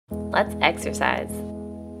Let's exercise.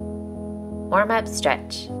 Warm-up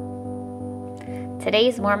stretch.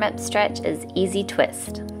 Today's warm-up stretch is easy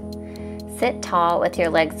twist. Sit tall with your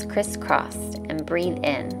legs crisscrossed and breathe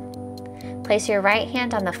in. Place your right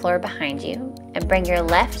hand on the floor behind you and bring your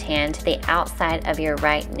left hand to the outside of your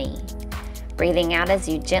right knee. Breathing out as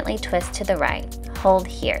you gently twist to the right. Hold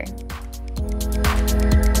here.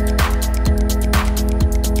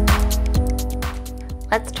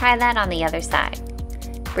 Let's try that on the other side.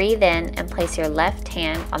 Breathe in and place your left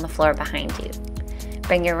hand on the floor behind you.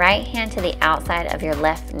 Bring your right hand to the outside of your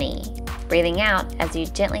left knee. Breathing out as you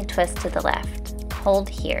gently twist to the left. Hold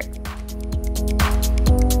here.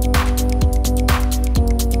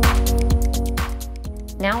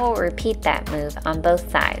 Now we'll repeat that move on both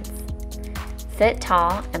sides. Sit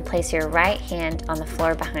tall and place your right hand on the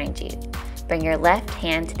floor behind you. Bring your left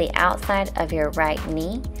hand to the outside of your right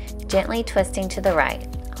knee, gently twisting to the right.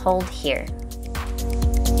 Hold here.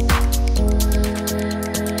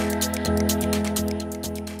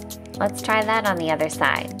 Let's try that on the other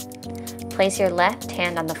side. Place your left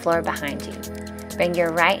hand on the floor behind you. Bring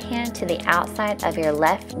your right hand to the outside of your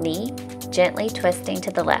left knee, gently twisting to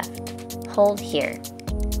the left. Hold here.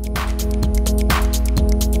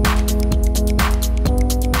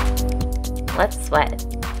 Let's sweat.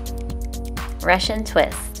 Russian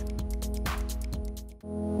twist.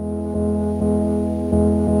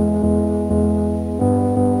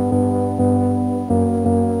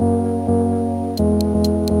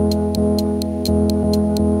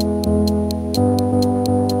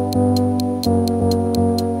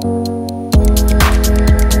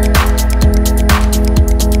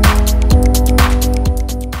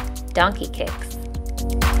 Donkey kicks.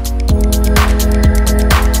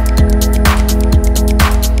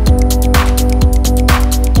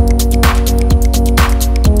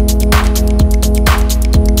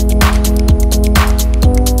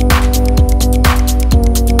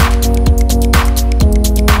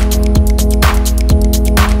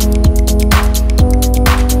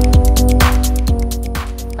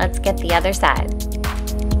 Let's get the other side.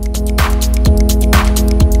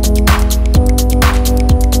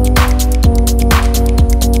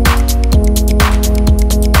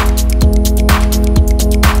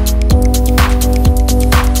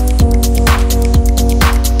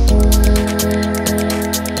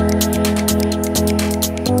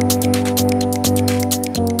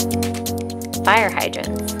 Fire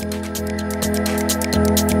hydrants.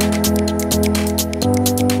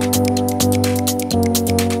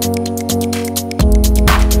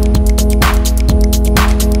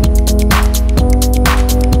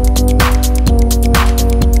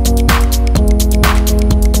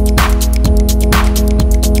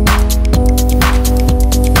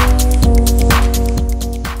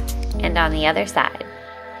 And on the other side.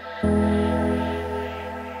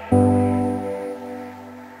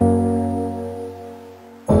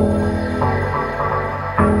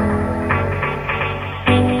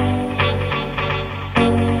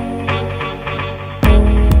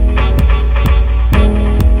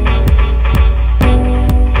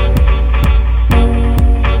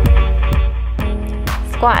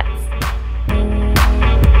 Squats.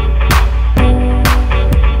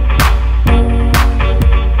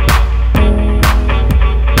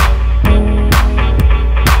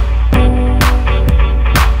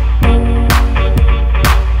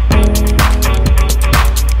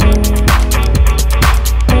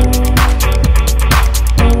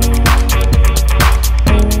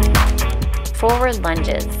 Forward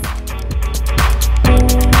lunges.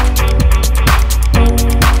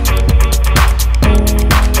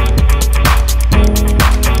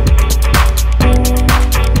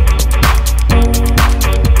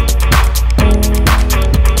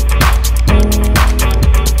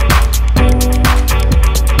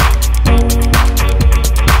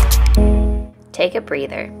 Take a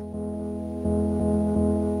breather.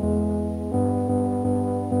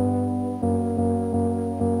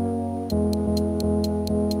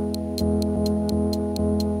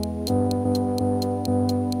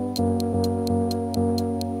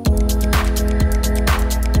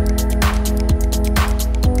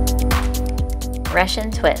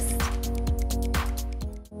 Russian twist.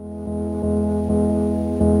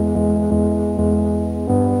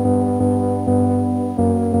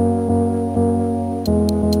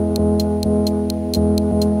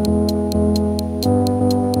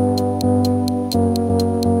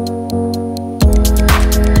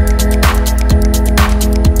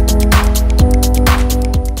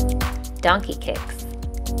 Donkey kicks.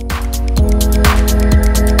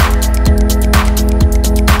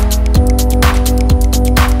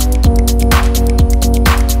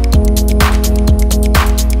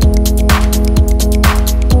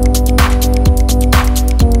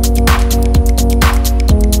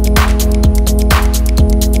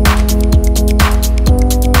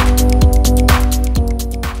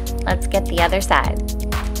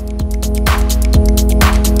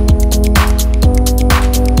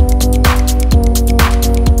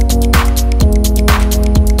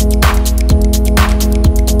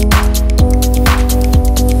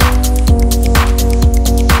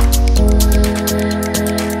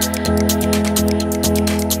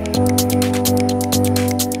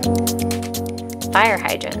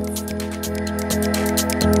 hydrants.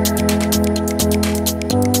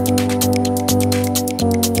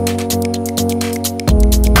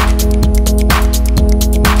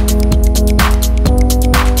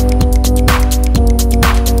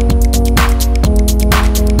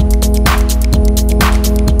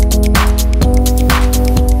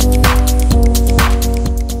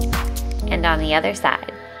 And on the other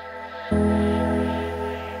side.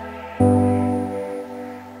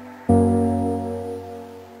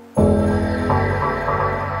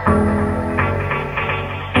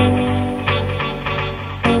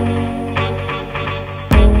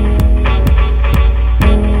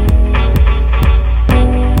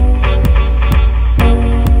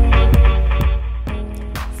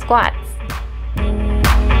 Squats.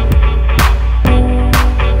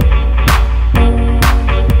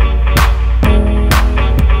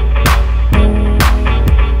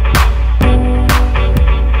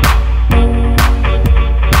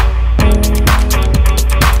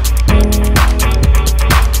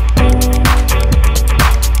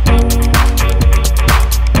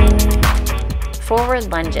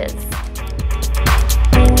 Forward lunges.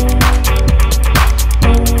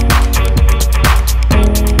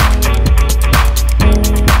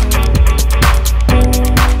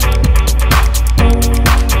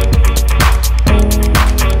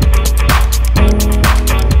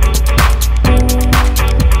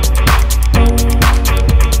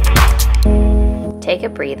 Take a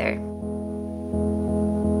breather.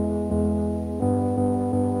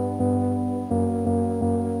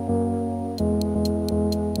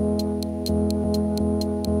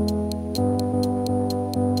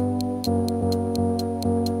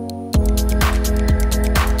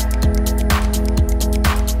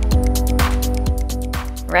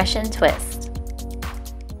 Russian twist.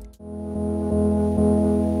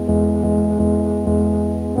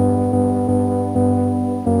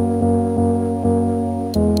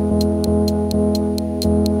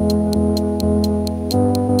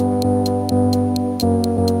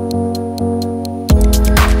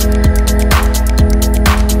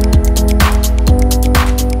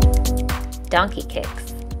 Donkey kicks.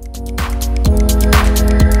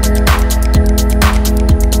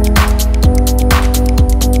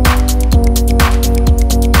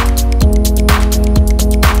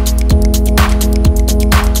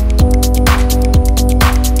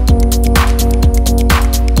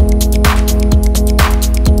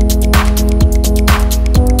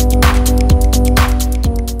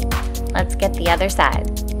 Let's get the other side.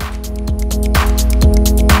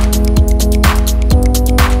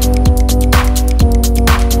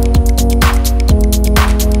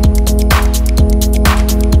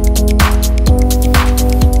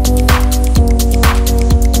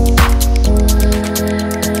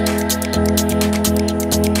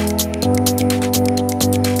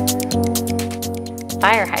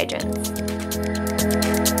 Fire hydrants.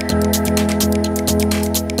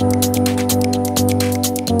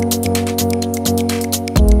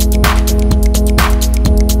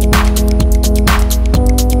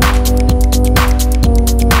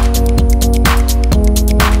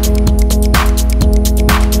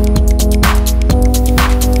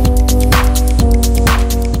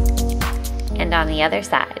 And on the other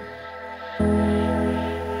side.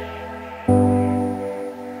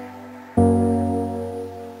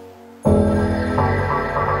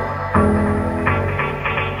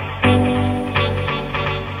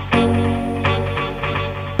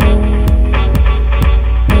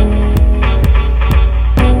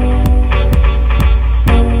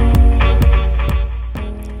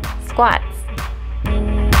 Squats.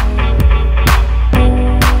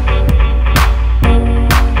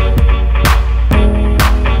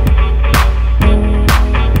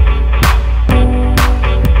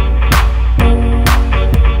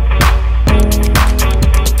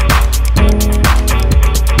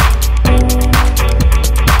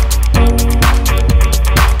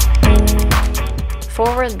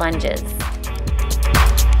 Forward lunges.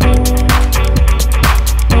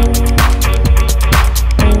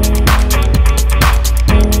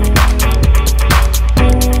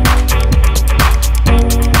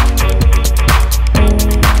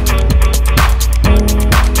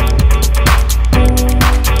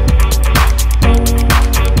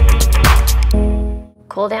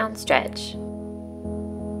 Cool down stretch.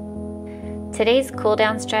 Today's cool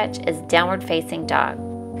down stretch is downward facing dog.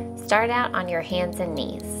 Start out on your hands and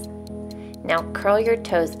knees. Now curl your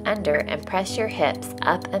toes under and press your hips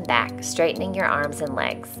up and back, straightening your arms and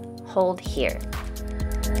legs. Hold here.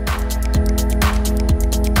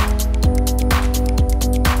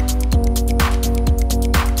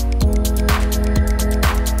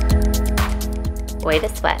 away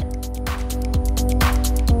the sweat.